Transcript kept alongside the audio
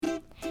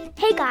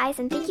guys,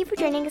 and thank you for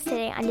joining us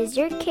today on Does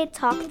Your Kid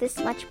Talk This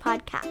Much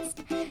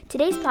podcast.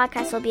 Today's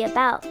podcast will be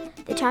about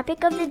the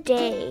topic of the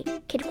day,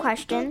 kid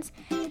questions,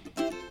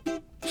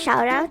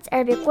 shoutouts,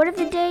 Arabic word of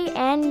the day,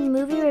 and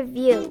movie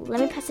review. Let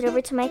me pass it over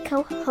to my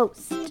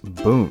co-host.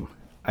 Boom.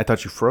 I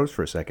thought you froze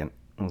for a second.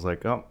 I was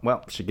like, oh,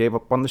 well, she gave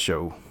up on the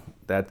show.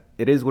 That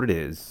it is what it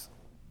is.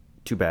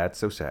 Too bad,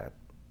 so sad.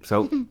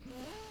 So,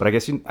 but I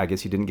guess you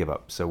didn't give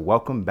up. So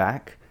welcome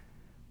back.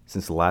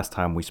 Since the last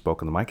time we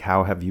spoke on the mic,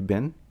 how have you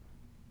been?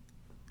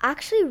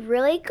 Actually,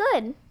 really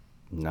good.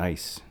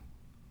 Nice.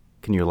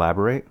 Can you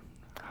elaborate?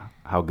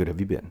 How good have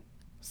you been?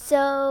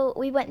 So,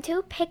 we went to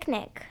a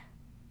picnic.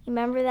 You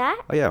remember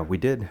that? Oh, yeah, we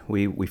did.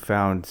 We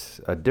found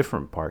a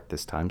different park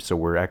this time. So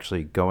we're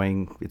actually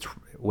going,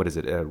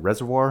 a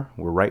reservoir?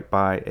 We're right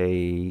by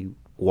a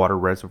water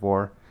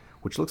reservoir,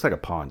 which looks like a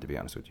pond, to be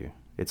honest with you.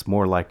 It's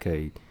more like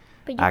a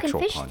But you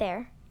actual can fish pond.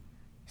 there.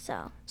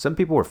 So Some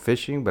people were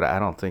fishing, but I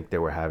don't think they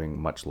were having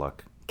much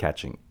luck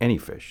catching any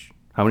fish.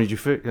 How many did you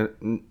fish?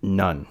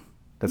 None.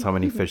 That's how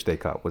many fish they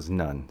caught, was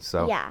none.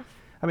 So, yeah.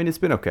 I mean, it's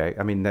been okay.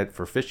 I mean, that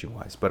for fishing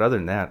wise. But other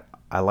than that,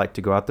 I like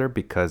to go out there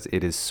because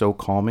it is so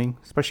calming,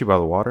 especially by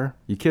the water.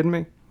 You kidding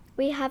me?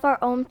 We have our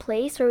own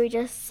place where we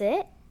just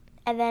sit,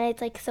 and then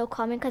it's like so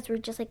calming because we're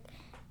just like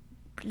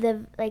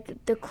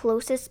the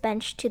closest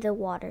bench to the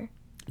water.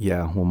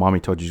 Yeah. Well, mommy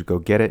told you to go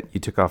get it.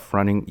 You took off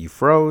running. You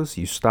froze.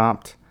 You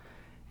stopped.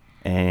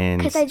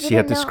 And she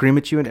had to scream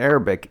at you in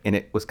Arabic, and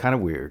it was kind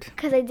of weird.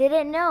 Because I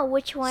didn't know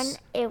which one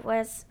I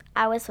was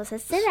supposed to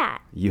sit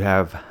at. You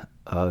have,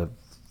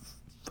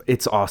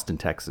 it's Austin,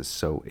 Texas,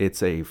 so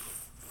it's a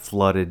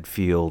flooded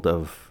field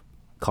of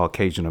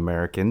Caucasian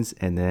Americans,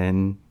 and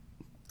then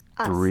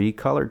three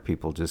colored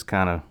people just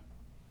kind of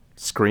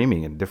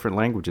screaming in different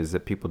languages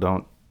that people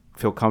don't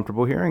feel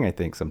comfortable hearing, I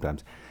think,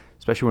 sometimes.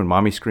 Especially when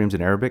mommy screams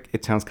in Arabic,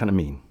 it sounds kind of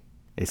mean.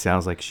 It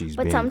sounds like she's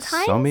being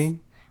so mean.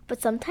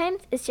 But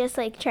sometimes it's just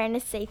like trying to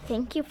say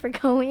thank you for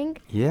going.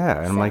 Yeah,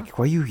 and I'm like,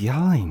 why are you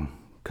yelling?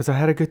 Because I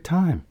had a good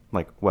time.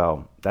 Like,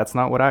 well, that's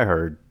not what I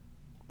heard.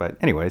 But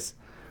anyways,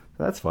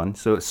 that's fun.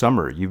 So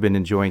summer, you've been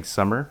enjoying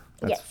summer?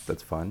 Yes.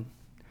 That's fun.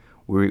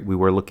 We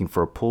were looking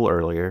for a pool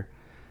earlier.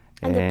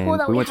 And the pool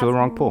that we went to the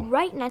wrong pool.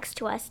 Right next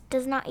to us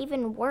does not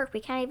even work. We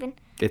can't even...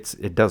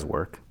 It does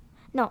work.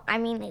 No, I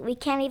mean, we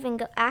can't even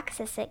go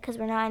access it because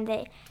we're not in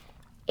the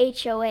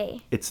HOA.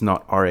 It's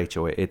not our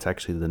HOA. It's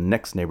actually the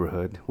next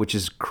neighborhood, which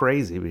is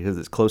crazy because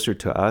it's closer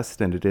to us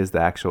than it is the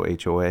actual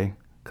HOA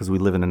because we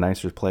live in a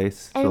nicer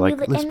place. And so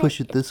let's push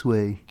it this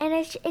way. And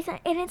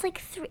it's like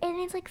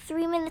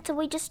 3 minutes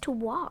away just to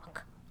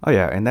walk. Oh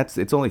yeah, and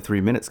it's only 3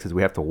 minutes because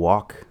we have to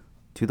walk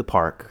to the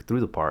park,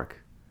 through the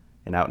park,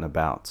 and out and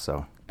about.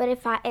 So. But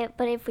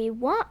if we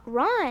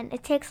run,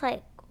 it takes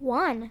like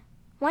 1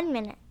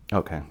 minute.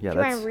 Okay, yeah, you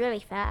run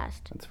really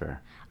fast. That's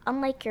fair.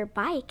 Unlike your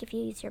bike, if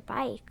you use your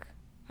bike.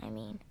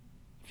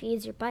 If you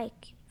use your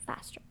bike,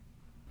 faster.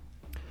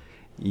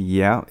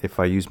 Yeah, if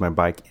I use my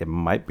bike, it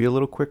might be a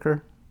little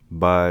quicker,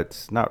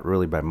 but not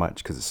really by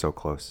much because it's so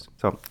close.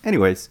 So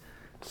anyways,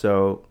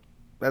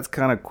 that's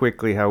kind of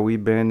quickly how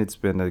we've been. It's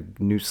been a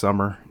new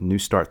summer, new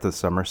start to the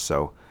summer.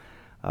 So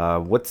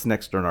what's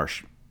next on our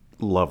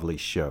lovely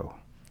show?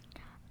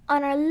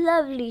 On our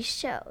lovely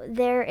show,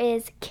 there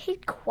is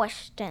Kid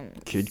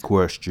Questions. Kid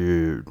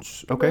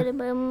Questions. Okay.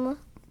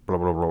 Blah,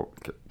 blah, blah.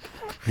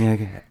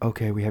 Yeah,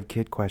 okay, we have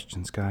kid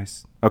questions,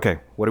 guys. Okay,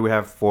 what do we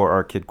have for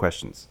our kid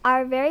questions?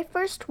 Our very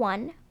first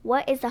one,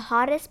 what is the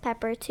hottest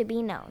pepper to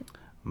be known?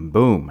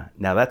 Boom.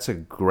 Now, that's a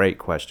great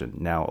question.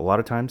 Now, a lot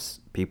of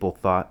times people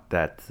thought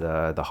that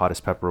the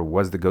hottest pepper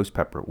was the ghost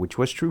pepper, which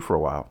was true for a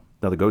while.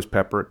 Now, the ghost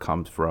pepper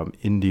comes from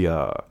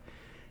India.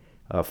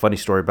 A funny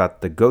story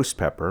about the ghost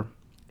pepper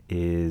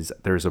is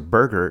there's a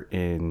burger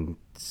in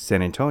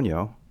San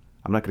Antonio.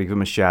 I'm not going to give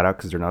them a shout out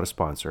because they're not a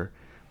sponsor.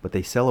 But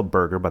they sell a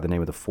burger by the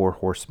name of the Four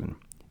Horsemen.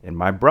 And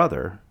my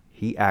brother,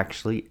 he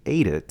actually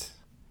ate it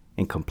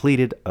and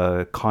completed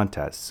a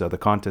contest. So the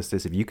contest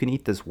is if you can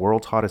eat this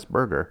world's hottest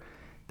burger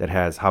that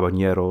has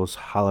habaneros,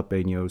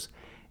 jalapenos,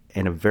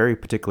 and a very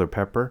particular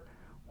pepper,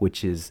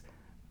 which is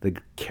the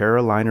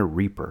Carolina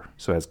Reaper.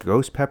 So it has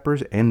ghost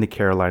peppers and the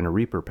Carolina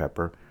Reaper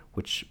pepper,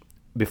 which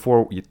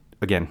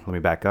again, let me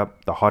back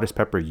up. The hottest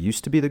pepper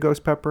used to be the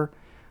ghost pepper,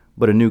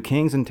 but a new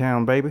king's in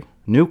town, baby.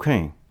 New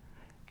king.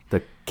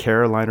 The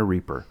Carolina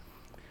Reaper.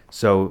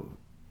 So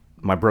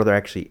my brother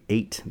actually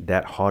ate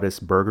that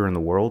hottest burger in the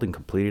world and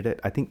completed it.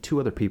 I think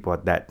 2 other people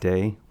at that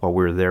day, while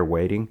we were there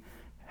waiting,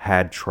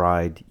 had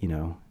tried,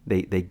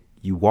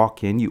 you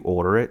walk in, you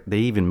order it. They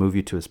even move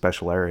you to a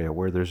special area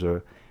where there's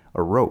a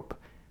rope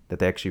that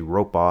they actually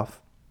rope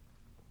off.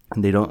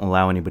 And they don't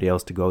allow anybody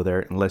else to go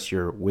there unless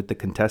you're with the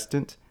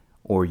contestant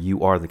or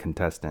you are the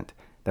contestant.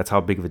 That's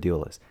how big of a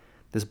deal it is.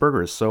 This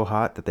burger is so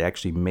hot that they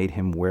actually made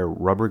him wear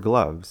rubber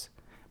gloves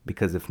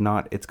because if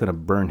not, it's going to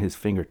burn his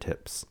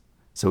fingertips.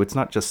 So it's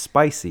not just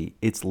spicy,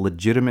 it's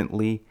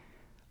legitimately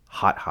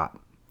hot.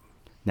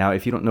 Now,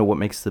 if you don't know what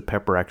makes the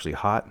pepper actually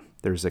hot,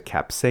 there's a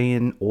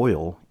capsaicin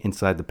oil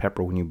inside the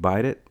pepper when you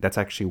bite it. That's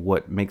actually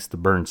what makes the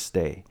burn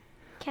stay.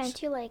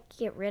 Can't you like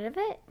get rid of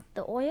it,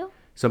 the oil?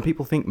 Some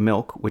people think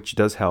milk, which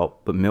does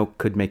help, but milk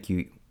could make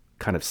you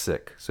kind of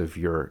sick. So if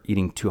you're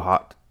eating too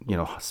hot,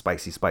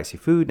 spicy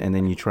food, and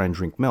then you try and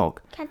drink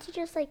milk. Can't you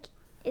just like,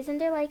 isn't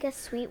there like a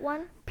sweet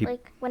one?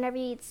 Like whenever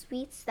you eat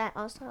sweets, that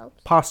also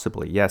helps?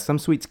 Possibly, yeah. Some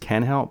sweets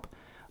can help,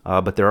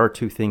 but there are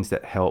two things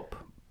that help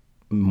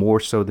more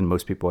so than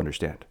most people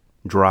understand.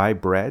 Dry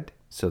bread,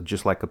 so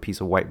just like a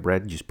piece of white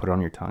bread, you just put it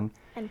on your tongue.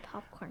 And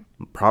popcorn.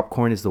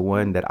 Popcorn is the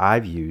one that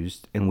I've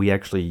used, and we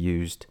actually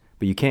used,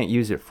 but you can't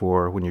use it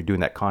for when you're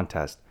doing that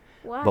contest.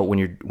 Why? But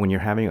when you're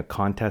having a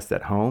contest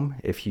at home,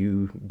 if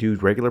you do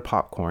regular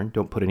popcorn,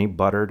 don't put any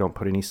butter, don't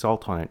put any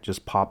salt on it,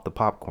 just pop the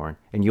popcorn.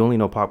 And you only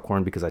know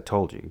popcorn because I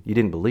told you. You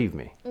didn't believe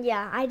me.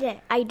 Yeah, I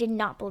did. I did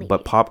not believe But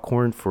you.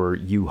 popcorn for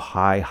you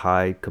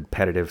high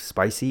competitive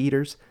spicy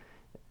eaters,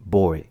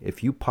 boy,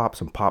 if you pop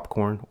some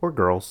popcorn, or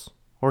girls,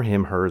 or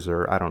him, hers,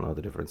 or I don't know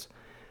the difference.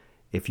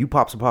 If you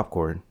pop some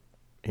popcorn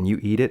and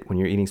you eat it when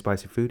you're eating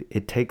spicy food,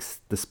 it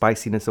takes the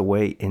spiciness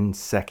away in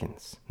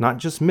seconds. Not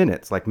just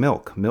minutes like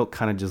milk. Milk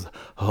kind of just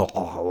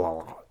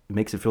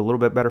makes it feel a little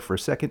bit better for a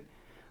second.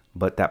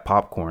 But that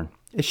popcorn.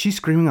 Is she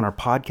screaming on our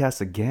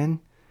podcast again?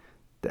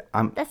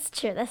 That's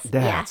true.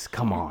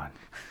 Come on.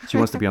 She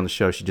wants to be on the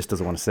show. She just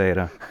doesn't want to say it,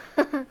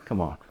 huh? Come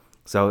on.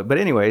 So, but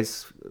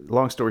anyways,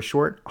 long story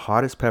short,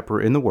 hottest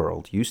pepper in the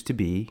world used to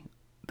be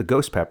the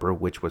ghost pepper,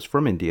 which was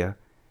from India.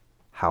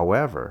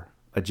 However,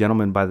 a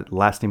gentleman by the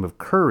last name of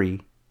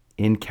Curry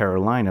in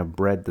Carolina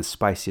bred the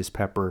spiciest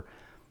pepper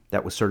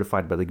that was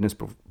certified by the Guinness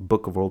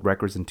Book of World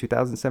Records in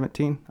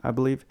 2017, I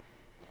believe.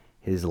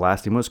 His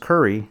last name was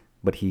Curry,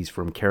 but he's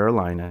from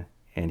Carolina,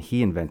 and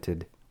he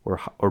invented,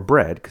 or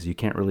bred, because you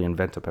can't really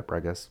invent a pepper, I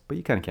guess, but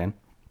you kind of can,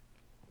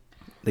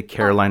 the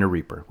Carolina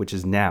Reaper, which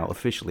is now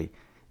officially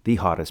the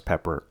hottest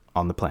pepper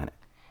on the planet.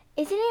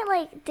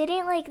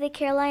 Didn't the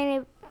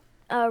Carolina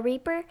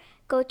Reaper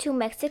go to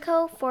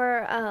Mexico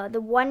for the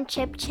one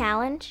chip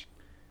challenge?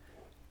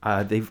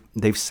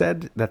 They've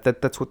said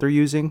that's what they're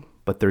using,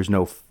 but there's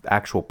no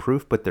actual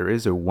proof. But there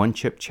is a one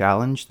chip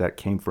challenge that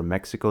came from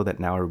Mexico that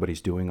now everybody's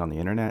doing on the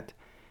internet.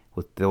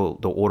 They'll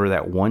order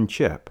that one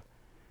chip,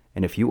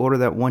 and if you order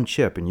that one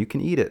chip and you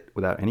can eat it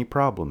without any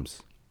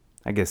problems,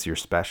 I guess you're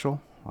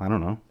special. I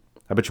don't know.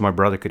 I bet you my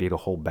brother could eat a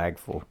whole bag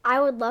full.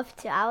 I would love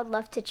to. I would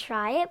love to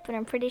try it, but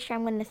I'm pretty sure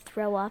I'm going to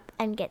throw up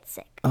and get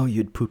sick. Oh,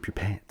 you'd poop your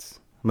pants.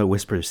 I'm going to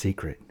whisper a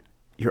secret.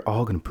 You're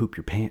all going to poop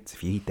your pants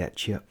if you eat that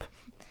chip.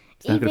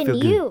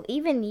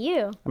 Even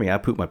you. I mean, I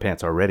poop my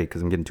pants already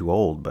because I'm getting too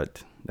old,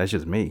 but that's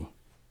just me.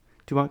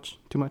 Too much.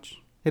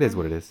 It is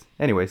what it is.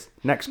 Anyways,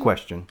 next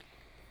question.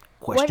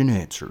 Question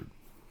answered.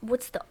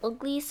 What's the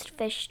ugliest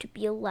fish to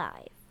be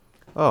alive?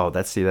 Oh,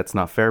 that's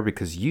not fair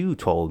because you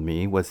told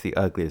me what's the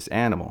ugliest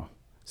animal.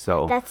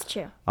 So that's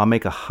true. I'll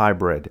make a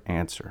hybrid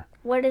answer.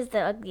 What is the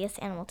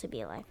ugliest animal to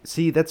be alive?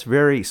 See,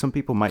 some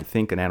people might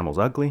think an animal's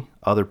ugly.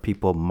 Other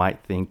people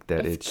might think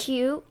that it's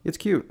cute. It's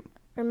cute.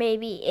 Or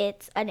maybe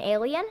it's an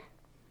alien,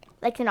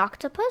 like an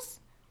octopus.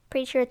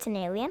 Pretty sure it's an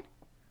alien,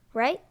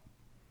 right?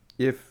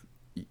 If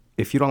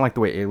you don't like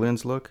the way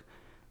aliens look,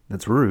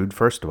 that's rude,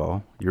 first of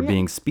all. You're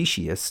being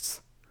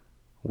speciesists.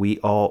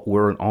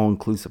 We're an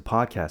all-inclusive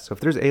podcast. So if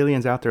there's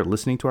aliens out there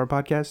listening to our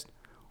podcast,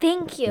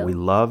 thank you. We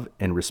love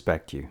and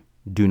respect you.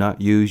 Do not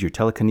use your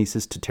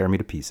telekinesis to tear me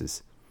to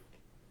pieces.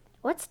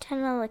 What's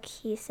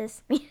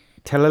telekinesis mean?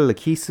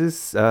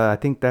 Telekinesis, I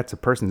think that's a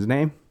person's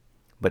name.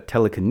 But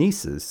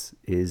telekinesis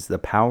is the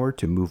power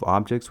to move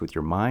objects with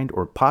your mind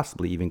or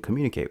possibly even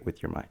communicate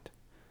with your mind.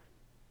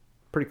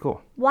 Pretty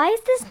cool. Why is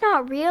this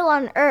not real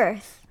on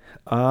Earth?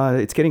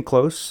 It's getting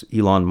close.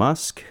 Elon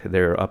Musk,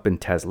 they're up in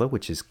Tesla,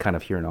 which is kind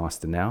of here in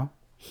Austin now.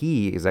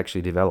 He is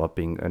actually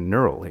developing a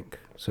Neuralink.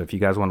 So if you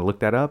guys want to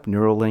look that up,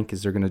 Neuralink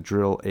is they're going to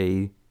drill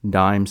a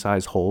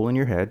dime-sized hole in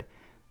your head.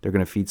 They're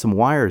going to feed some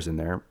wires in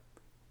there,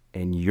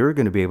 and you're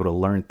going to be able to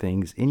learn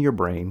things in your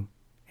brain.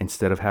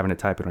 Instead of having to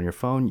type it on your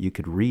phone, you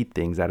could read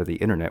things out of the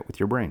internet with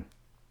your brain.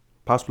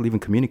 Possibly even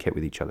communicate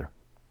with each other.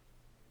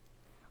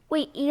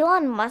 Wait,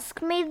 Elon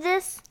Musk made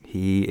this?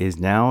 He is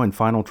now in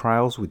final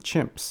trials with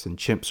chimps, and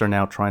chimps are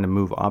now trying to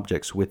move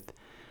objects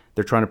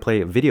they're trying to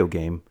play a video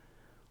game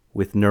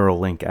with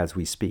Neuralink as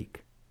we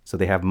speak. So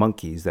they have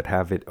monkeys that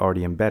have it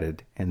already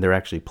embedded, and they're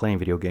actually playing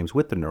video games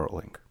with the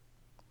Neuralink.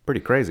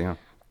 Pretty crazy, huh?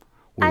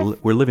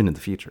 We're living in the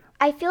future.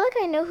 I feel like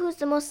I know who's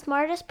the most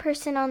smartest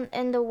person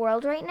in the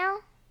world right now.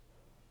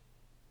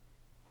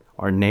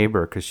 Our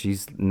neighbor, because she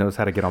knows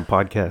how to get on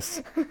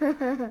podcasts.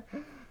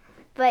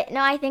 But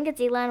no, I think it's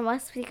Elon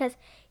Musk because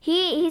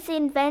he's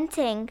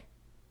inventing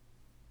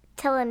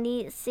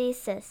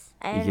telekinesis.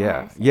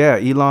 Yeah,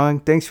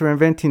 Elon, thanks for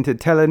inventing the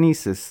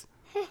telekinesis.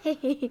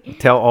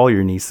 Tell all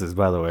your nieces,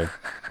 by the way.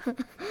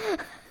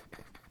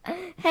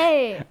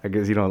 Hey. I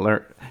guess you don't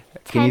learn.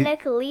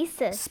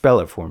 Telekinesis. Spell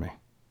it for me.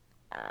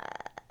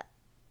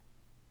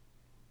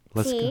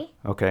 T.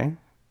 Go. Okay.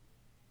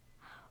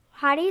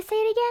 How do you say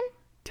it again?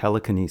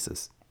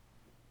 Telekinesis.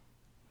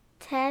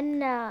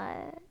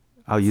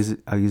 I'll use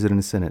it in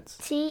a sentence.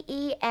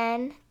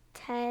 TEN.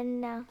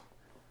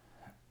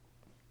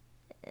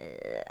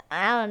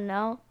 I don't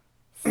know.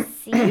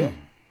 C?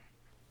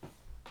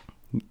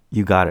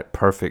 You got it.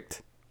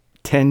 Perfect.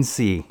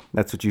 10C.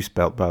 That's what you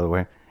spelled, by the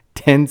way.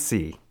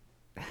 10C.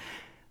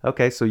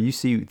 Okay, so you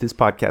see, this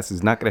podcast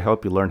is not going to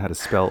help you learn how to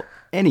spell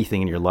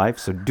anything in your life,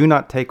 so do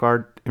not take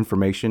our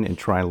information and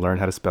try and learn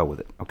how to spell with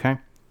it, okay?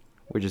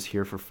 We're just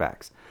here for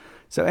facts.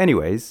 So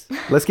anyways,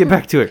 let's get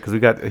back to it, because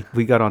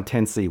we got on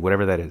 10C,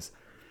 whatever that is.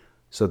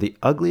 So the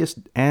ugliest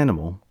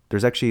animal,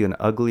 there's actually an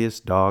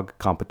ugliest dog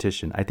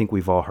competition. I think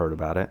we've all heard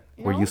about it.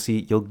 No. Where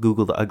you'll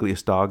Google the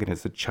ugliest dog, and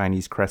it's a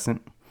Chinese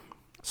crescent.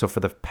 So for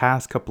the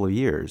past couple of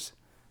years,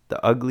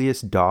 the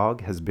ugliest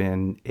dog has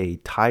been a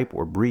type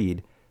or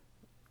breed,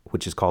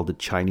 which is called the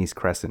Chinese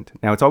crescent.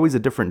 Now, it's always a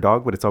different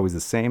dog, but it's always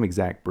the same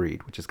exact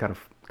breed, which is kind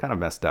of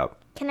messed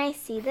up. Can I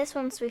see this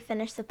once we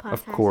finish the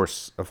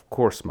podcast? Of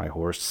course, my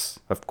horse.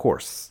 Of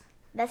course.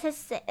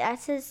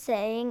 That's his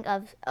saying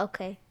of,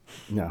 okay.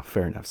 No,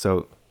 fair enough.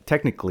 So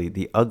technically,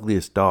 the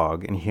ugliest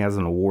dog, and he has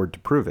an award to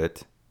prove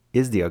it,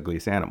 is the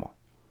ugliest animal.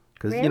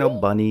 Because, Really?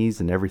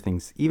 bunnies and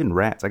everything's, even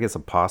rats. I guess a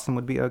possum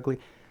would be ugly.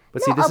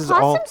 But No, see, a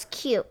possum's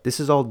cute. This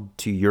is all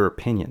to your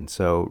opinion.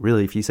 So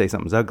really, if you say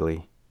something's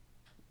ugly,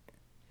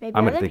 Maybe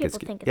I'm gonna other think it's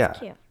people cute. think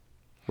it's Yeah. cute.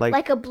 like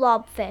Like a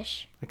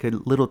blobfish. a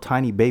little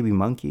tiny baby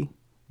monkey,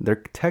 they're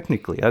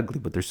technically ugly,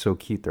 but they're so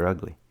cute they're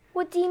ugly.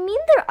 What do you mean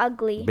they're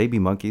ugly? Baby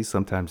monkeys,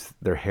 sometimes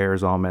their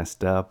hair's all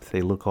messed up.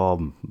 They look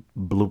all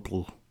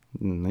bloop,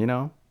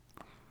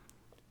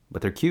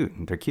 But they're cute.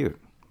 They're cute.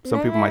 Some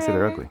No, people no, might say no,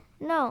 they're no. ugly.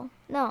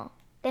 No.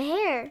 The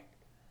hair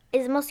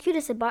is the most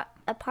cutest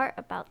part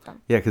about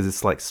them. Yeah, because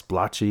it's like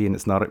splotchy and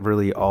it's not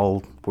really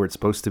all where it's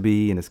supposed to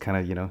be, and it's kind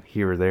of,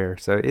 here or there.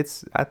 So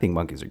I think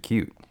monkeys are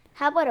cute.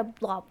 How about a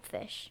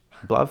blobfish?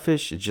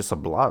 Blobfish is just a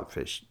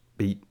blobfish.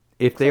 But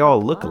if they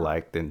all look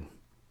alike, then,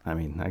 I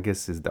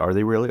guess, are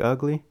they really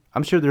ugly?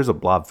 I'm sure there's a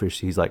blobfish.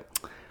 He's like,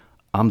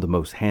 I'm the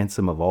most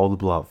handsome of all the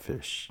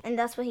blobfish. And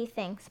that's what he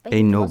thinks. But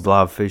Ain't he no also-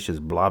 blobfish as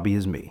blobby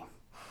as me.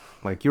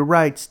 Like, you're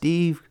right,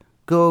 Steve.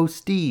 Go,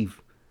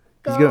 Steve.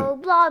 Go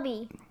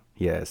Blobby.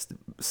 Yes,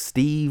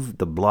 Steve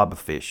the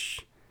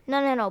blobfish.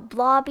 No.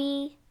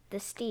 Blobby the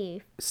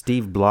Steve.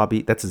 Steve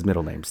Blobby, that's his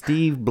middle name.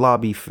 Steve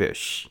Blobby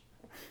Fish.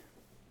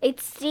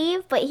 It's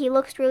Steve, but he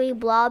looks really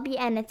blobby,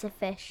 and it's a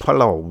fish.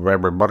 Hello,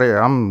 everybody.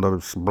 I'm the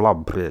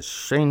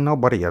blobfish. Ain't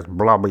nobody as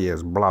blobby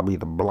as Blobby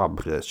the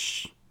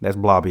blobfish. That's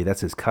Blobby. That's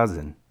his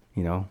cousin,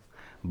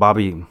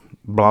 Blobby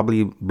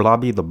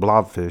the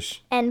blobfish.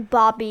 And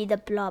Bobby the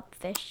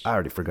blobfish. I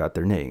already forgot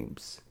their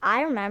names.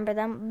 I remember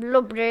them.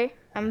 Blubber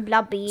and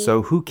Blobby.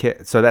 So who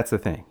cares? So that's the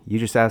thing. You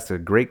just asked a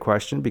great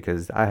question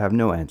because I have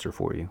no answer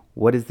for you.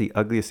 What is the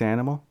ugliest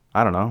animal?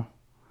 I don't know.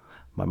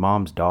 My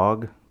mom's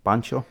dog,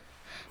 Pancho.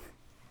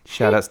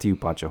 Shout outs to you,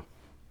 Pancho.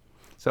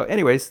 So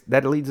anyways,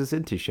 that leads us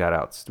into shout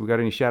outs. Do we got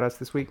any shout outs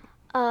this week?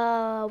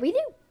 We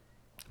do.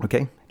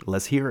 Okay,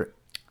 let's hear it.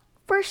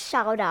 First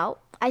shout out.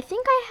 I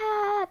think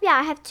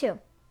I have two.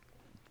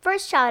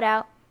 First shout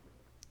out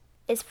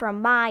is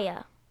from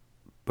Maya.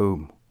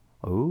 Boom.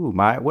 Ooh,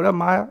 Maya. What up,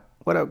 Maya?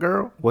 What up,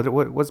 girl?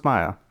 What's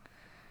Maya?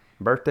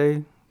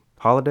 Birthday?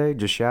 Holiday?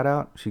 Just shout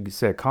out? She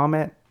said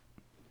comment?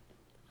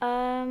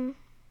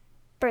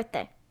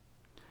 Birthday.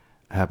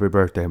 Happy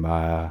birthday,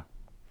 Maya.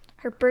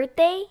 Her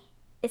birthday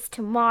is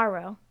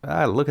tomorrow.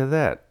 Ah, look at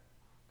that.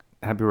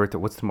 Happy birthday.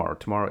 What's tomorrow?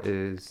 Tomorrow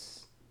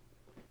is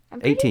I'm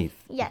pretty- 18th.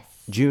 Yes.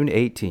 June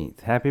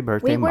 18th. Happy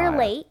birthday, We were Maya.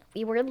 late.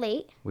 We were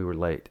late. We were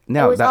late. It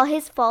Now, was all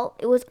his fault.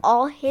 It was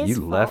all his you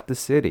fault. left the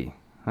city.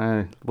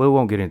 We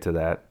won't get into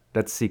that.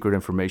 That's secret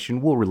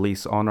information we'll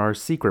release on our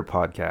secret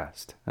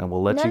podcast. And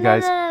we'll let No, you no,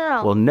 guys,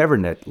 no. we'll never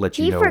let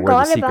you He know where the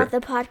forgot secret. about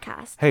the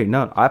podcast. Hey,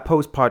 no, I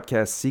post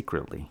podcasts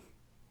secretly.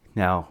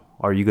 Now,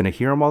 are you going to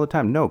hear them all the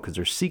time? No, because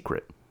they're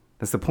secret.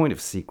 That's the point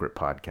of secret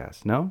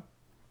podcasts. No?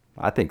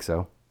 I think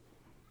so.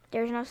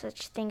 There's no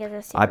such thing as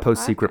a secret I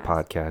post podcast. secret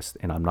podcasts,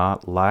 and I'm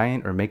not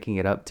lying or making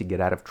it up to get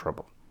out of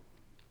trouble.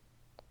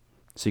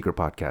 Secret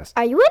podcast.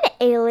 Are you an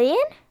alien?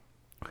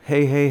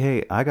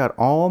 Hey, I got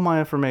all my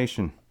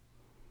information.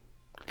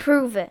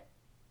 Prove it.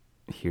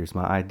 Here's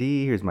my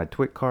ID, here's my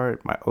TWIC card,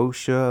 my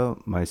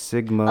OSHA, my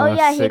Sigma. Oh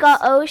yeah, he 6. got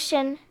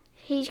Ocean.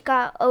 He's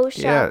got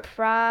OSHA.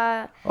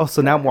 Yeah. Oh,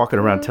 so now I'm walking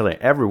around telling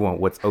everyone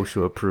what's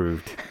OSHA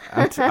approved.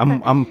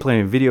 I'm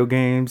playing video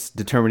games,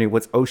 determining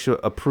what's OSHA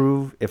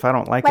approved. If I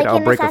don't like it,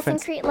 I'll break a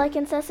fence. Like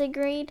in Assassin's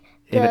Creed.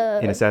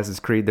 In Assassin's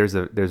Creed, there's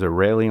a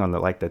railing on the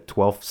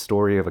 12th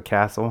story of a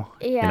castle.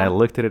 Yeah. And I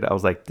looked at it, I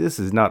was like, this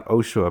is not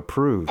OSHA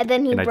approved. And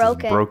then he I broke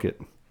just it. broke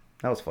it.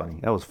 That was funny.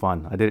 That was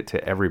fun. I did it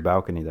to every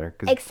balcony there.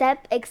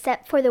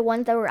 Except for the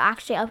ones that were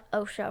actually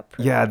OSHA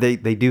approved. Yeah, they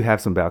do have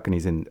some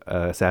balconies in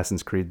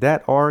Assassin's Creed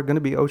that are going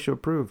to be OSHA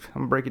approved. I'm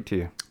going to break it to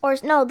you. Or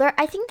no,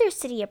 I think they're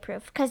city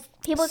approved because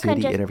people can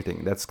City just. and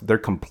everything. They're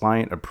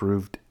compliant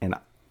approved, and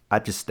I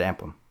just stamp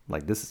them.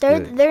 Like, this is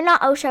good. They're not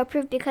OSHA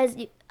approved because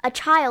a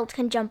child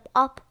can jump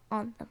up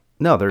on them.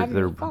 No, and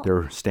they fall.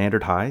 they're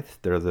standard height.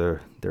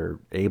 They're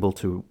able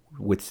to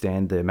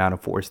withstand the amount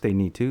of force they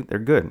need to. They're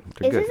good.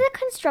 They're Is good. this a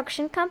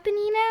construction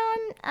company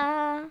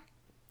now?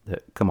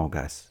 Come on,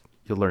 guys.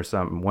 You'll learn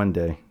something one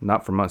day.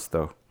 Not from us,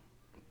 though.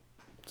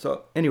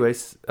 So,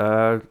 anyways,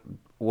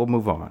 we'll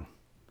move on.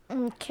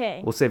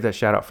 Okay. We'll save that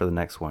shout out for the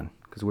next one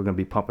because we're going to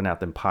be pumping out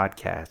them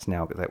podcasts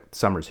now that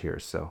summer's here.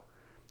 So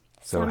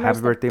Summer's happy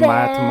the birthday,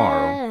 Maya,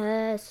 tomorrow.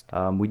 best.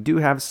 We do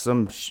have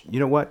some, you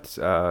know what?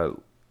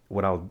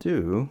 What I'll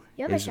do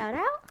You have a is shout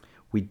out?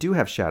 we do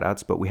have shout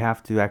outs, but we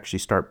have to actually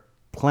start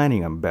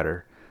planning them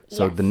better.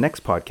 So Yes. the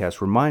next podcast,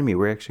 remind me,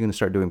 we're actually going to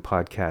start doing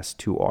podcasts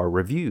to our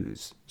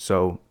reviews.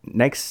 So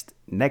next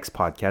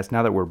podcast,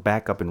 now that we're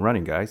back up and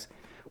running, guys,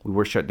 we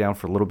were shut down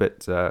for a little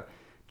bit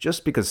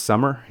just because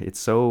summer, it's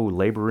so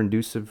labor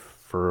inducive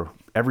for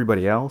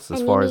everybody else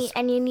as far as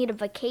And you need a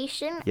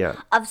vacation Yeah.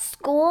 of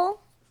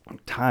school.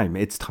 time.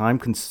 It's time.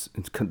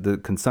 The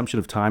consumption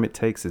of time it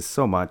takes is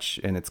so much,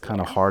 and it's kind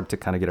of hard to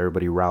kind of get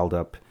everybody riled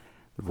up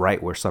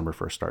right where summer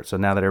first starts. So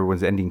now that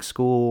everyone's ending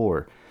school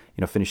or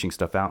finishing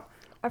stuff out,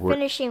 Or we're-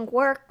 finishing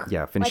work.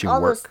 Yeah, finishing like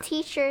all work. those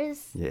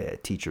teachers. Yeah,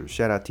 teachers.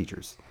 Shout out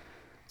teachers.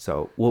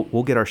 So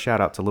we'll get our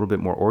shout outs a little bit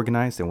more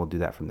organized, and we'll do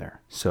that from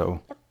there. So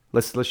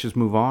let's just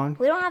move on.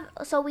 We don't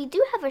have. So we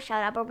do have a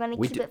shout out, but we're gonna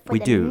keep it for We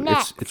the do.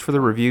 next. It's for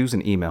the reviews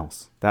and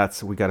emails.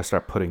 We got to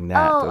start putting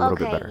that a Oh, little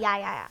okay. bit better.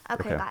 Yeah.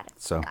 Okay, got it.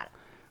 So, got it.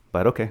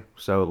 but okay.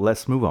 So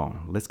let's move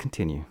on. Let's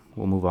continue.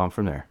 We'll move on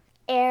from there.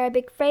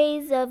 Arabic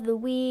phrase of the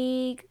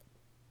week.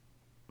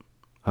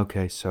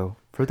 Okay. So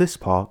for this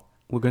part,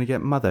 we're gonna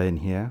get Mother in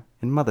here,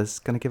 and Mother's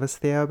gonna give us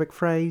the Arabic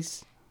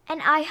phrase.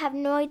 And I have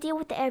no idea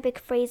what the Arabic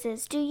phrase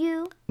is. Do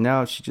you?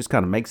 No, she just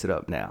kind of makes it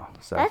up now.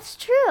 So That's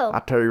true. I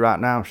tell you right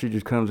now, she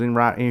just comes in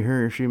right in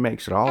here and she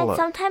makes it all And up.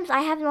 sometimes I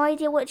have no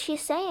idea what she's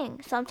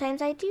saying.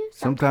 Sometimes I do.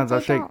 Sometimes I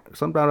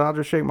Sometimes I'll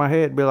just shake my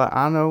head, and be like,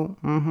 I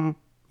know,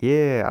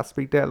 yeah, I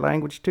speak that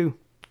language too.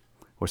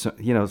 Or so,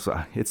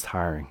 so it's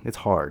tiring. It's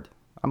hard.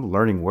 I'm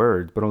learning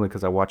words, but only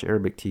because I watch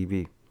Arabic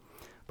TV.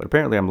 But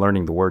apparently, I'm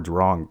learning the words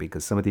wrong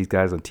because some of these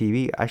guys on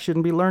TV I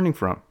shouldn't be learning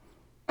from.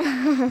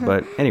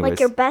 But anyways, Like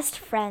your best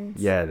friends.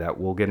 yeah, that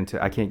we'll get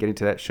into. I can't get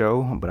into that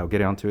show, but I'll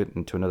get onto it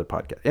into another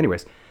podcast.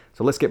 Anyways,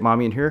 so let's get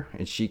Mommy in here,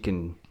 and she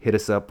can hit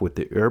us up with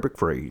the Arabic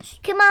phrase.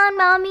 Come on,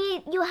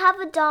 Mommy. You have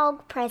a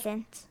dog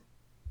present.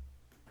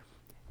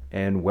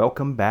 And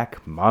welcome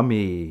back,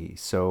 Mommy.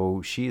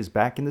 So she is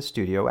back in the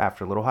studio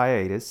after a little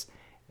hiatus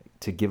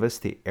to give us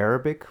the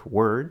Arabic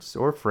words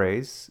or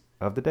phrase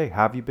of the day.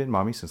 How have you been,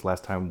 Mommy, since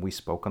last time we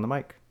spoke on the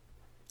mic?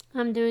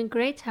 I'm doing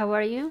great. How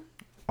are you?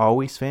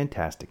 Always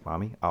fantastic,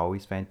 Mommy.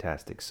 Always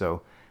fantastic.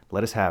 So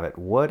let us have it.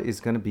 What is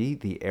going to be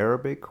the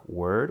Arabic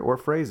word or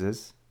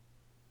phrases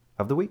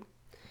of the week?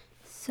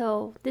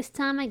 So this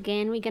time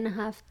again, we're gonna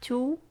have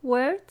 2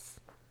 words.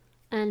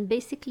 And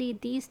basically,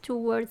 these 2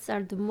 words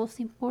are the most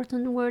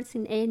important words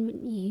in any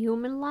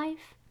human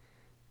life.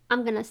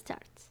 I'm gonna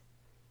start.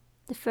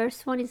 The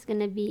first one is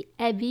gonna be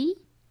Abi.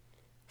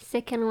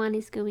 Second one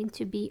is going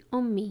to be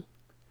Ummi.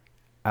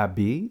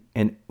 Abi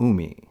and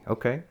Umi.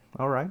 Okay.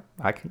 All right.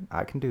 I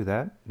can do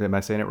that. Am I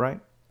saying it right?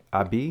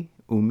 Abi,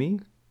 Umi.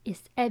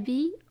 It's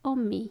Abi,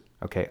 Ummi.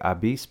 Okay.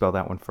 Abi, spell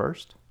that one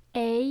first.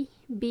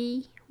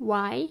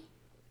 A-B-Y.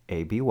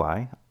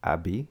 A-B-Y.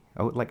 Abi.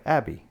 Oh, like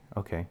Abby.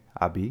 Okay.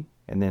 Abi.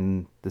 And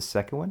then the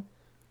second one?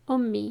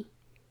 Ummi.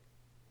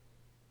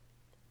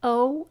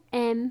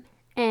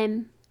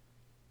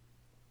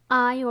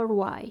 O-M-M-I or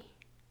Y.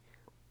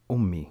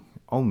 Ummi.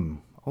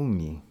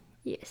 Ummi.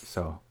 Yes.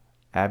 So,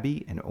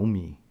 Abby and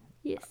Umi.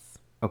 Yes.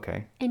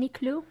 Okay. Any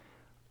clue?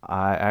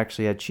 I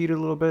actually had cheated a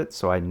little bit,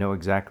 so I know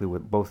exactly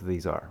what both of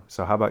these are.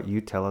 So how about you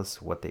tell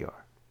us what they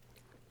are?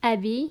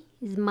 Abi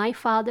is my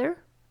father.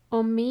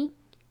 Ummi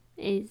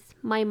is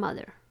my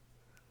mother.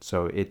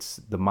 So it's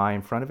the my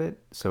in front of it?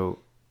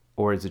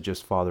 Or is it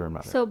just father and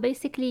mother? So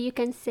basically you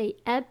can say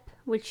Ab,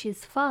 which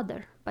is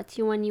father. But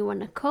when you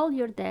want to call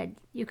your dad,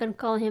 you can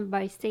call him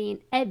by saying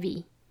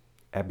Abi.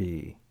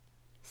 Abby.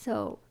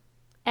 So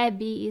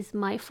Abi is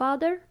my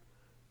father,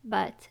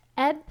 but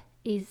Ab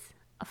is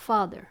a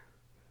father.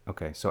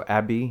 Okay, so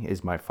Abby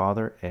is my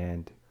father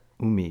and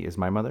Umi is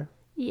my mother?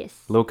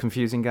 Yes. A little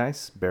confusing,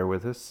 guys. Bear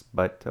with us.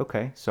 But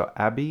okay, so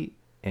Abby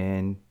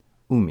and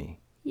Umi.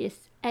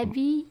 Yes.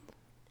 Abi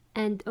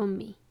and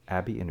Ummi.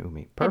 Abby and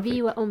Umi. Perfect.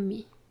 Abi wa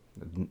Ummi.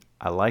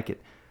 I like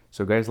it.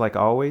 So guys, like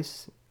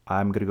always,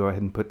 I'm going to go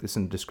ahead and put this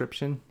in the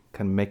description,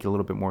 kind of make it a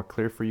little bit more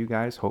clear for you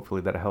guys.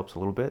 Hopefully that helps a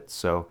little bit.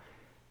 So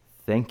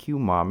thank you,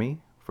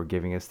 Mommy, for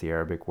giving us the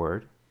Arabic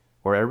word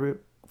or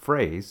Arabic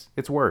phrase.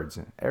 It's words,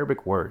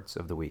 Arabic words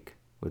of the week,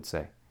 would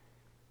say.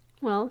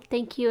 Well,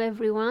 thank you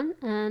everyone,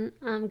 and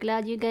I'm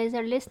glad you guys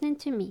are listening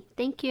to me.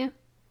 Thank you.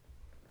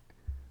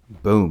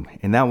 Boom.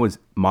 And that was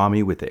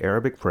Mommy with the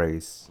Arabic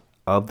phrase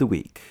of the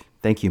week.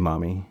 Thank you,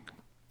 Mommy.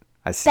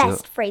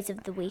 Best phrase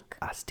of the week.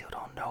 I still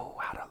don't know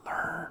how to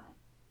learn.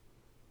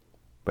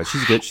 But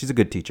she's good. She's a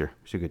good teacher.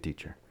 She's a good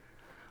teacher.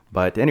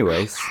 But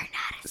anyways,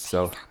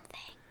 so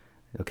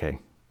okay.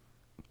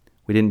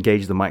 We didn't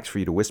gauge the mics for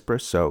you to whisper,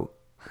 so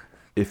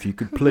if you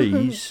could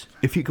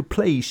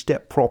please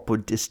step proper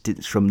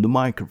distance from the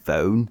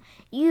microphone.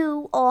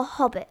 You are a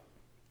hobbit.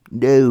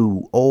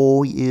 No,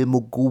 I am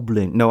a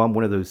goblin. No, I'm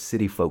one of those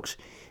city folks.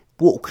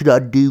 What could I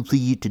do for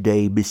you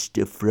today,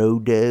 Mr.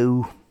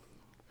 Frodo?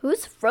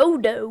 Who's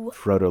Frodo?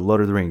 Frodo,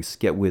 Lord of the Rings,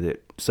 get with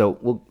it. So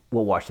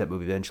we'll watch that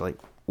movie eventually.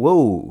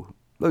 Whoa,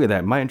 look at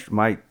that. My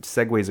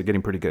segues are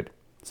getting pretty good.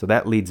 So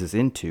that leads us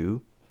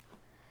into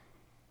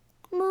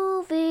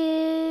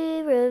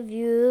Movie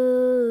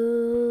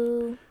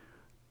review.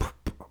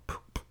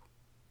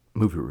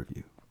 movie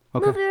review.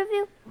 Okay. Movie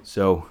review.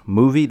 So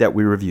movie that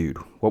we reviewed.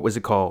 What was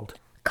it called?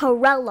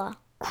 Cruella.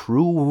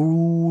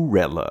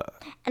 Cruella.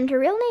 And her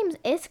real name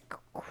is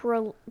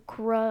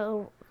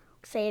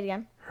say it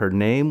again. Her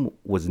name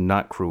was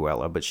not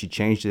Cruella, but she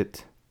changed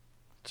it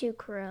To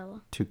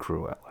Cruella. to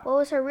Cruella. What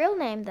was her real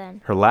name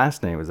then? Her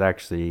last name was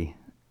actually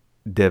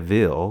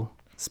DeVille,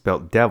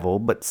 spelt devil,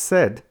 but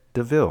said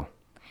DeVille,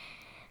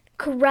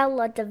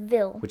 Cruella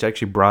DeVille. which I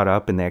actually brought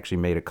up, and they actually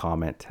made a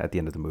comment at the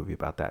end of the movie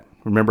about that.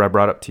 Remember I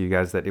brought up to you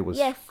guys that it was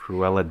Yes.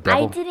 Cruella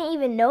Devil? I didn't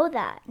even know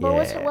that. What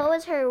was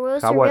her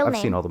I've real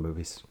name? seen all the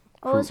movies.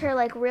 What was her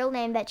real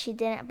name that she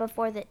didn't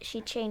before that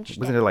she changed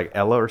Wasn't it? it like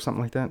Ella or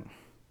something like that?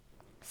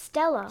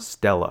 Stella.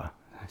 Stella.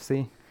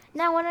 See?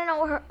 Now I want to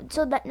know her.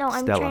 So that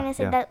I'm Stella, trying to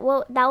say yeah. that.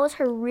 Well, that was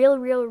her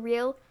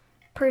real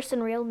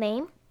person, real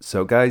name.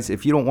 So guys,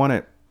 if you don't want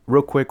it,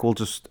 real quick, we'll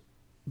just,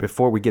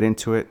 before we get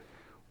into it,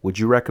 would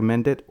you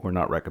recommend it or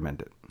not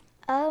recommend it?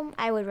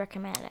 I would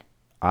recommend it.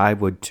 I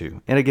would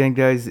too. And again,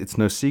 guys, it's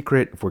no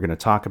secret. If we're going to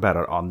talk about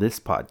it on this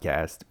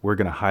podcast, we're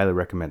going to highly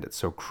recommend it.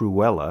 So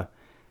Cruella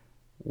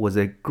was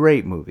a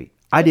great movie.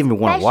 I didn't even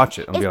want to watch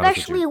it. I'll be honest with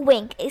Especially you.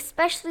 Wink.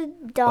 Especially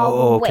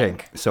dog Okay.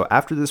 Wink. So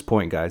after this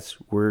point, guys,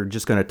 we're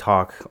just going to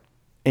talk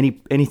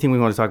anything we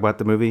want to talk about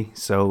the movie.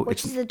 So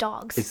Which is the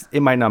dogs. it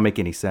might not make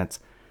any sense,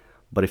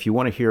 but if you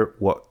want to hear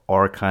what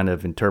our kind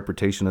of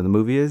interpretation of the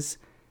movie is,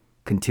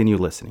 continue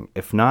listening.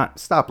 If not,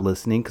 stop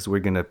listening, because we're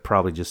going to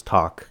probably just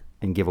talk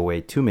and give away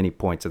too many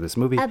points of this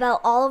movie.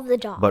 About all of the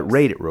dogs. But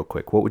rate it real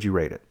quick. What would you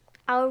rate it?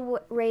 I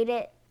would rate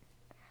it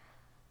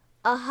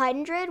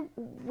 100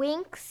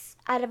 winks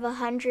out of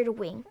 100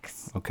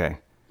 winks. Okay.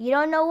 You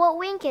don't know what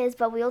Wink is,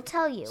 but we'll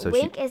tell you. So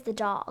Wink is the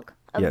dog.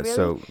 A Yeah, really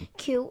so-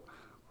 cute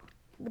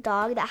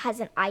dog that has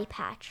an eye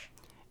patch.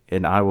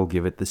 And I will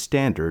give it the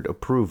standard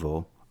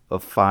approval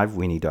of 5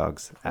 weenie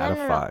dogs out of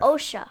 5.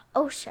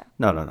 OSHA.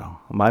 No.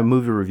 My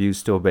movie review is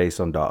still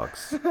based on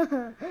dogs.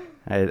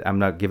 I'm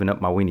not giving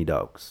up my weenie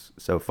dogs.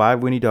 So 5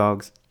 weenie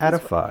dogs out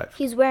of 5.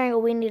 He's wearing a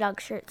Winnie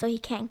Dog shirt, so he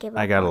can't give up.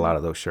 I got a lot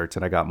of those shirts,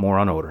 and I got more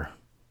on order.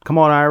 Come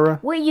on, Ira.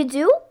 Wait, you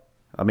do?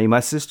 I mean, my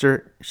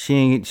sister, she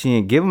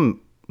ain't given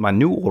my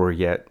new order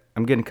yet.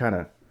 I'm getting kind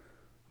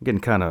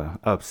of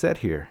upset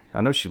here.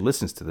 I know she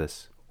listens to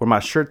this. Where my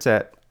shirts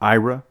at,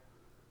 Ira?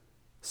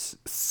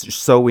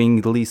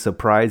 Sewingly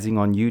surprising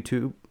on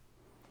YouTube.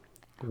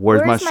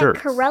 Where's my shirts?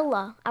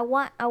 Corella? I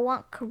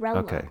want Corella.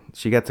 Okay,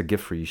 she got a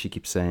gift for you. She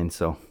keeps saying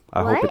so. I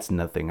hope What? it's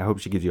nothing. I hope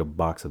she gives you a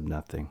box of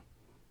nothing.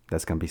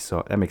 That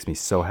makes me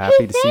so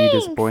happy to see you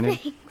thanks, disappointed.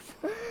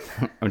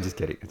 I'm just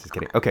kidding.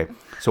 Okay,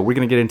 so we're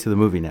gonna get into the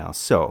movie now.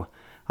 So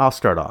I'll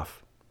start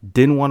off.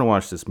 Didn't want to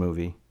watch this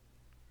movie.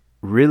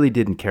 Really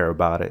didn't care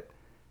about it.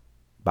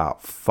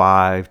 About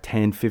 5,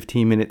 10,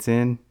 15 minutes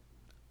in,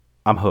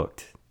 I'm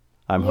hooked.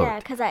 I'm Yeah,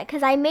 hooked.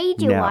 because I made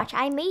you Now- watch.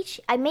 I made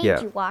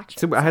you watch.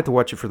 So I had to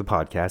watch it for the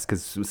podcast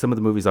because some of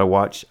the movies I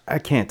watch, I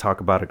can't talk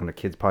about it on a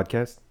kid's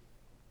podcast.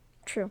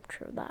 True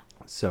that.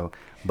 So,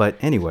 but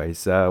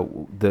anyways,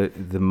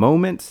 the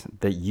moment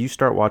that you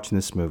start watching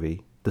this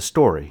movie, the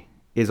story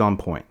is on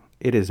point.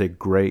 It is a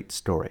great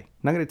story. I'm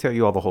not going to tell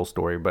you all the whole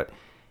story, but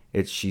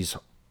she's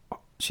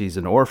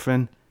an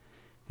orphan,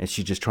 and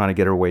she's just trying to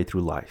get her way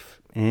through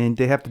life, and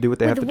they have to do what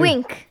they have to With do.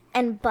 Wink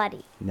and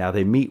Buddy. Now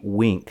they meet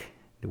Wink.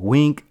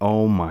 Wink,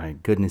 oh my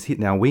goodness!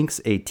 Now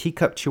Wink's a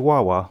teacup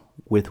Chihuahua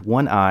with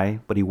one eye,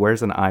 but he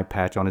wears an eye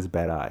patch on his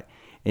bad eye,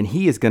 and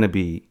he is going to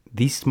be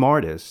the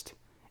smartest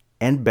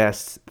and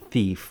best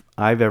thief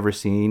I've ever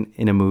seen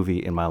in a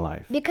movie in my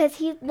life. Because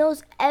he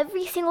knows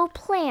every single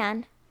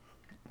plan.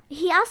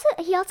 He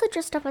also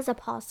dressed up as a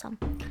possum.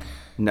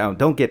 Now,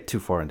 don't get too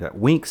far into that.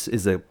 Winks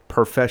is a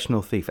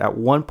professional thief. At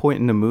one point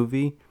in the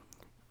movie,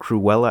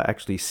 Cruella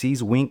actually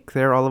sees Wink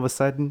there all of a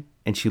sudden,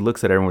 and she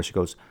looks at everyone and she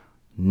goes,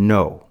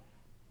 "No,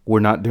 we're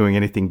not doing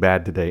anything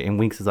bad today." And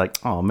Winks is like,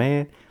 "Oh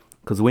man,"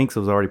 because Winks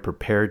was already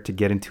prepared to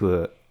get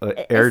into a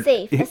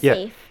safe, a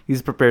safe.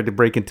 He's prepared to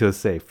break into a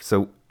safe.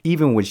 So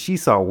even when she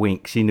saw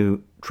Wink, she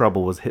knew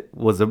trouble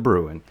was a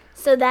brewing.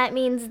 So that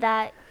means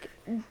that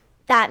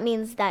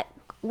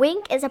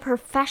Wink is a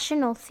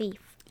professional thief.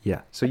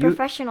 Yeah. So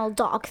Professional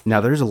dog thief. Now,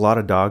 there's a lot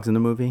of dogs in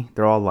the movie.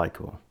 They're all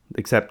likable,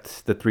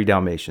 except the 3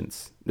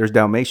 Dalmatians. There's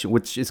Dalmatian,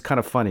 which is kind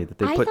of funny that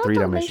they put 3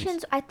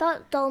 Dalmatians. I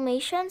thought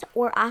Dalmatians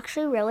were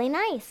actually really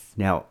nice.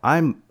 Now,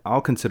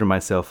 I'll consider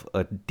myself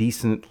a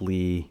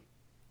decently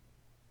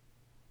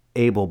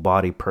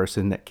able-bodied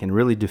person that can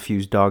really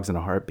diffuse dogs in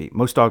a heartbeat.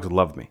 Most dogs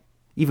love me.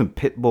 Even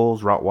pit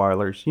bulls,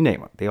 Rottweilers, you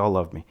name it, they all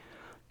love me.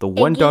 The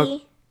one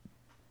Iggy.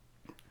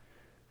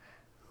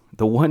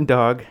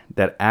 dog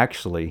that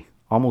actually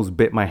almost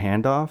bit my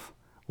hand off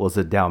was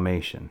a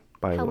Dalmatian,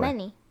 by the How way.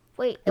 many?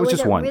 Wait, It was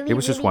just one. really, It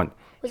was just really- one.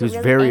 He was it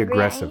really very angry at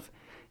aggressive.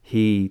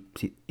 He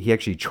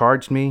actually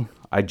charged me.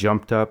 I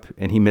jumped up,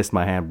 and he missed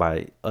my hand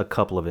by a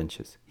couple of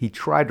inches. He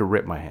tried to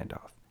rip my hand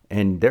off.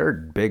 And they're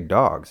big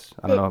dogs.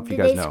 I don't know if you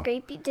guys know. Did they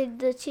scrape you? Did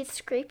the teeth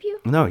scrape you?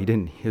 No, he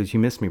didn't. He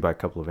missed me by a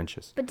couple of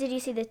inches. But did you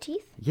see the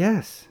teeth?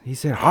 Yes. He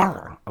said,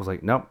 "Arr." I was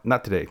like, nope,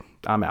 not today.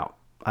 I'm out.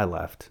 I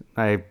left.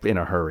 I'm in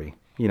a hurry.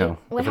 You know,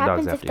 What if a dog's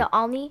happens if after you. the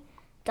Alni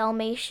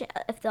Dalmatian,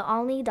 if the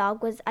Alni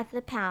dog was at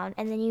the pound,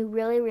 and then you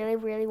really, really,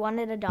 really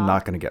wanted a dog,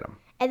 Not going to get him.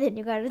 and then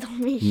you got a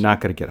Dalmatian?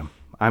 Not going to get him.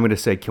 I'm going to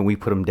say, can we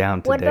put him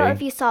down today? What about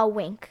if you saw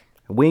Wink?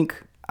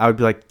 Wink, I would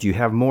be like, do you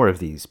have more of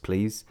these,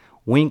 please?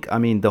 Wink, I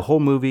mean, the whole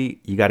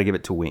movie, you got to give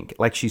it to Wink.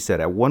 Like she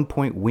said, at one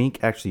point, Wink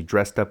actually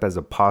dressed up as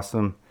a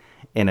possum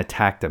and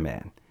attacked a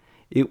man.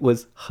 It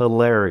was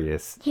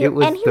hilarious. It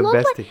was the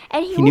best thing.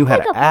 And he knew looked how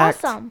like to a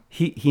act. possum.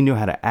 He knew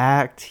how to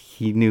act.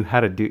 He knew how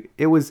to do.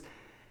 It was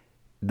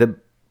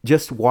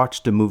just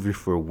watch the movie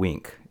for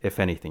Wink, if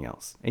anything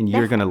else, and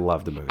you're gonna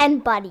love the movie.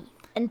 And Buddy.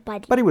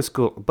 Buddy was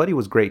cool. Buddy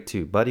was great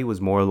too. Buddy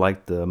was more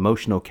like the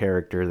emotional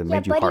character that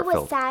made you Buddy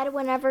heartfelt. was sad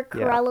whenever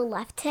Cruella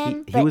left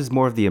him. He was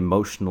more of the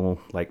emotional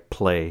like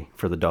play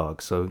for the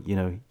dog. So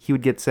he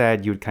would get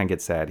sad, you would kind of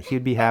get sad. He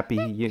would be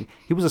happy.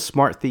 He was a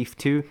smart thief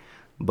too.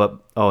 But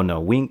oh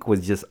no, Wink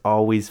was just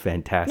always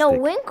fantastic. No,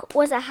 Wink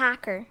was a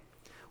hacker.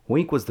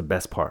 Wink was the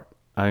best part.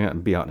 I'm gonna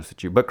be honest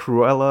with you. But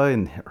Cruella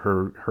and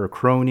her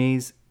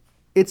cronies,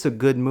 it's a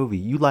good movie.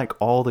 You like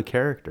all the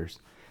characters.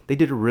 They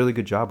did a really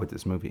good job with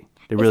this movie.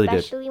 They really did.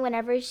 Especially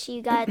whenever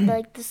she got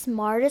like the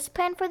smartest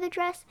pen for the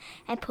dress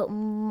and put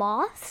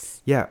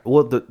moths. Yeah.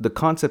 Well, the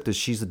concept is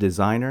she's a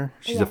designer.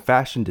 She's a Yes.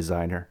 fashion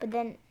designer. But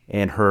then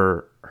And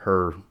her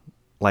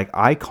like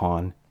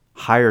icon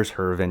hires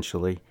her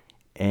eventually,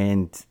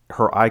 and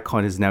her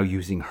icon is now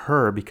using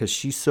her because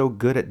she's so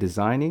good at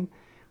designing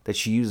that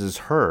she uses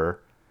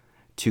her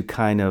to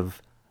kind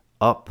of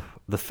up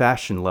the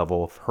fashion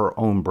level of her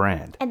own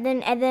brand. and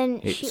then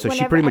she so she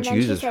whenever- pretty much and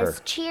then uses she says,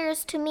 her.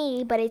 "Cheers to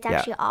me," but it's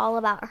actually all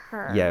about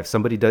her. Yeah, if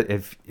somebody does,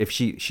 if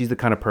she's the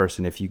kind of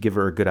person, if you give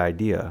her a good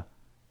idea,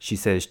 she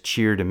says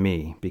cheer to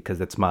me because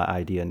that's my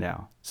idea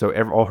now. So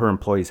all her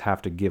employees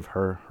have to give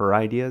her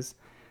ideas.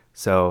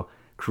 So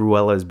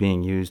Cruella is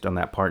being used on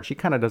that part. She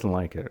kind of doesn't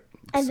like it.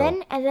 And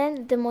So,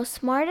 then the most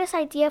smartest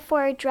idea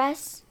for a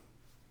dress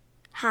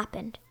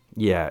happened.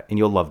 yeah, and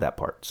you'll love that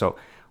part. So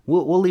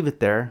we'll leave it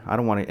there. I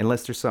don't want to,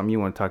 unless there's something you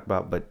want to talk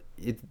about, but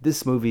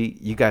this movie,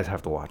 you guys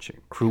have to watch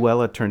it.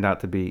 Cruella turned out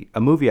to be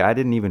a movie I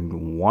didn't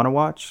even want to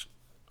watch.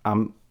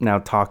 I'm now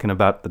talking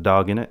about the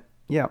dog in it.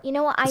 Yeah. You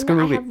know what? I it's a good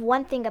know I movie. have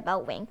one thing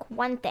about Wink.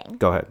 One thing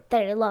Go ahead.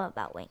 that I love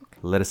about Wink.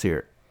 Let us hear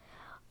it.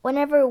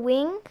 Whenever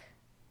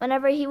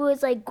he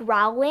was like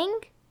growling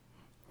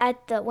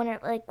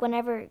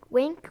whenever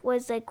Wink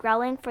was like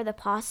growling for the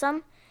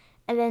possum,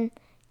 and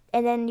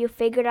then you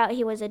figured out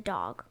he was a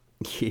dog.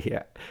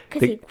 Yeah.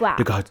 'Cause he growled.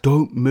 The guy,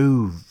 don't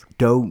move.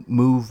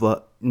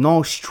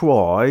 Nice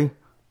try.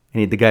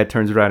 And the guy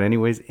turns around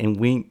anyways, and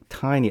Wink,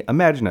 tiny.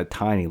 Imagine a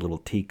tiny little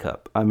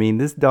teacup. I mean,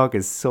 this dog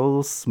is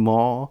so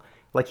small.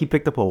 Like he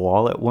picked up a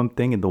wallet, one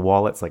thing, and the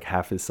wallet's like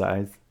half his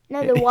size.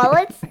 No,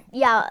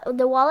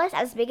 the wallet's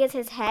as big as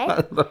his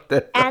head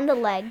and the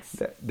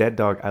legs. That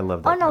dog, I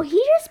love that. Oh no, dog.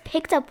 he just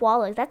picked up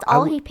Wallace. That's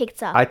all he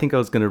picks up. I think I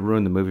was going to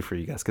ruin the movie for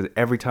you guys because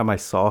every time I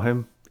saw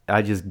him,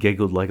 I just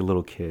giggled like a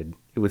little kid.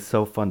 It was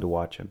so fun to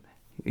watch him.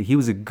 He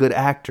was a good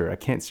actor. I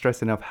can't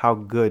stress enough how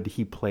good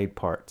he played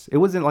parts. It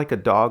wasn't like a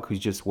dog who's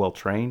just well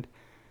trained.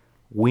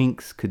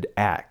 Winks could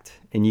act,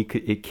 and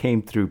it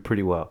came through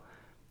pretty well.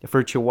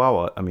 For a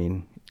Chihuahua, I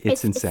mean,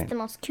 it's insane. It's the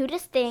most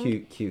cutest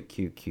thing.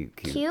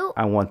 Cute.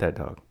 I want that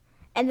dog.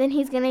 And then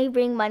he's gonna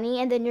bring money,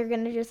 and then you're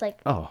gonna just like,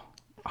 Oh,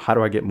 how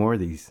do I get more of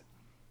these?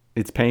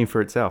 It's paying for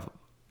itself.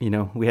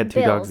 We had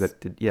two dogs Bills. that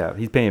did, yeah,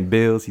 he's paying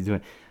bills. He's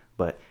doing,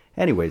 but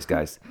anyways,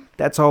 guys,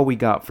 that's all we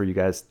got for you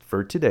guys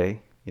for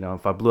today.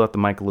 If I blew out the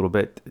mic a little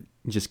bit,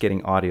 just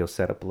getting audio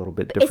set up a little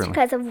bit it's differently.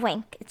 because of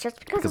Wink. It's just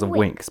because of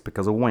Winks,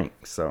 because of Wink.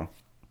 So,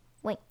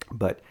 Wink.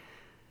 but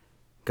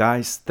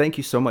guys, thank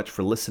you so much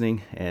for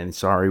listening. And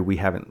sorry we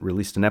haven't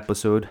released an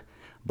episode.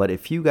 But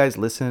if you guys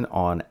listen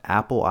on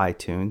Apple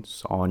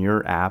iTunes, on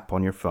your app,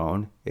 on your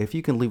phone, if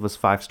you can leave us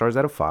 5 stars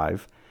out of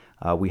 5,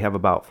 we have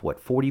about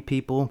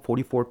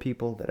 44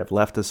 people that have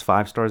left us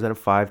 5 stars out of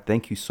 5.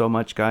 Thank you so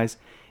much, guys.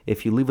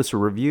 If you leave us a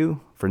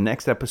review for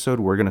next episode,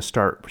 we're going to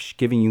start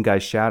giving you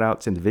guys shout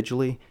outs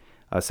individually,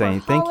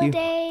 saying for thank you.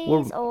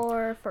 holidays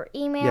or for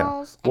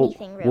emails,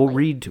 anything really.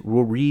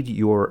 We'll read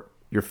your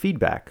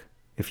feedback.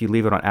 If you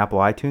leave it on Apple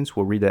iTunes,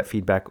 we'll read that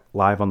feedback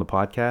live on the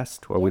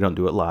podcast, or we don't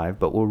do it live,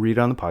 but we'll read it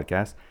on the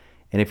podcast.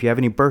 And if you have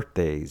any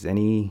birthdays,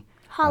 any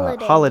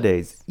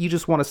holidays, you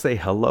just want to say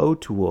hello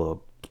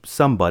to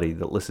somebody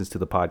that listens to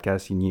the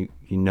podcast, and you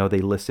know they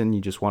listen,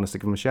 you just want us to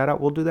give them a shout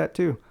out, we'll do that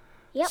too.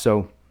 Yep.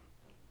 So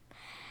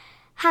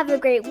have a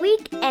great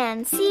week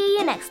and see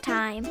you next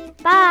time.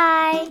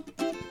 Bye.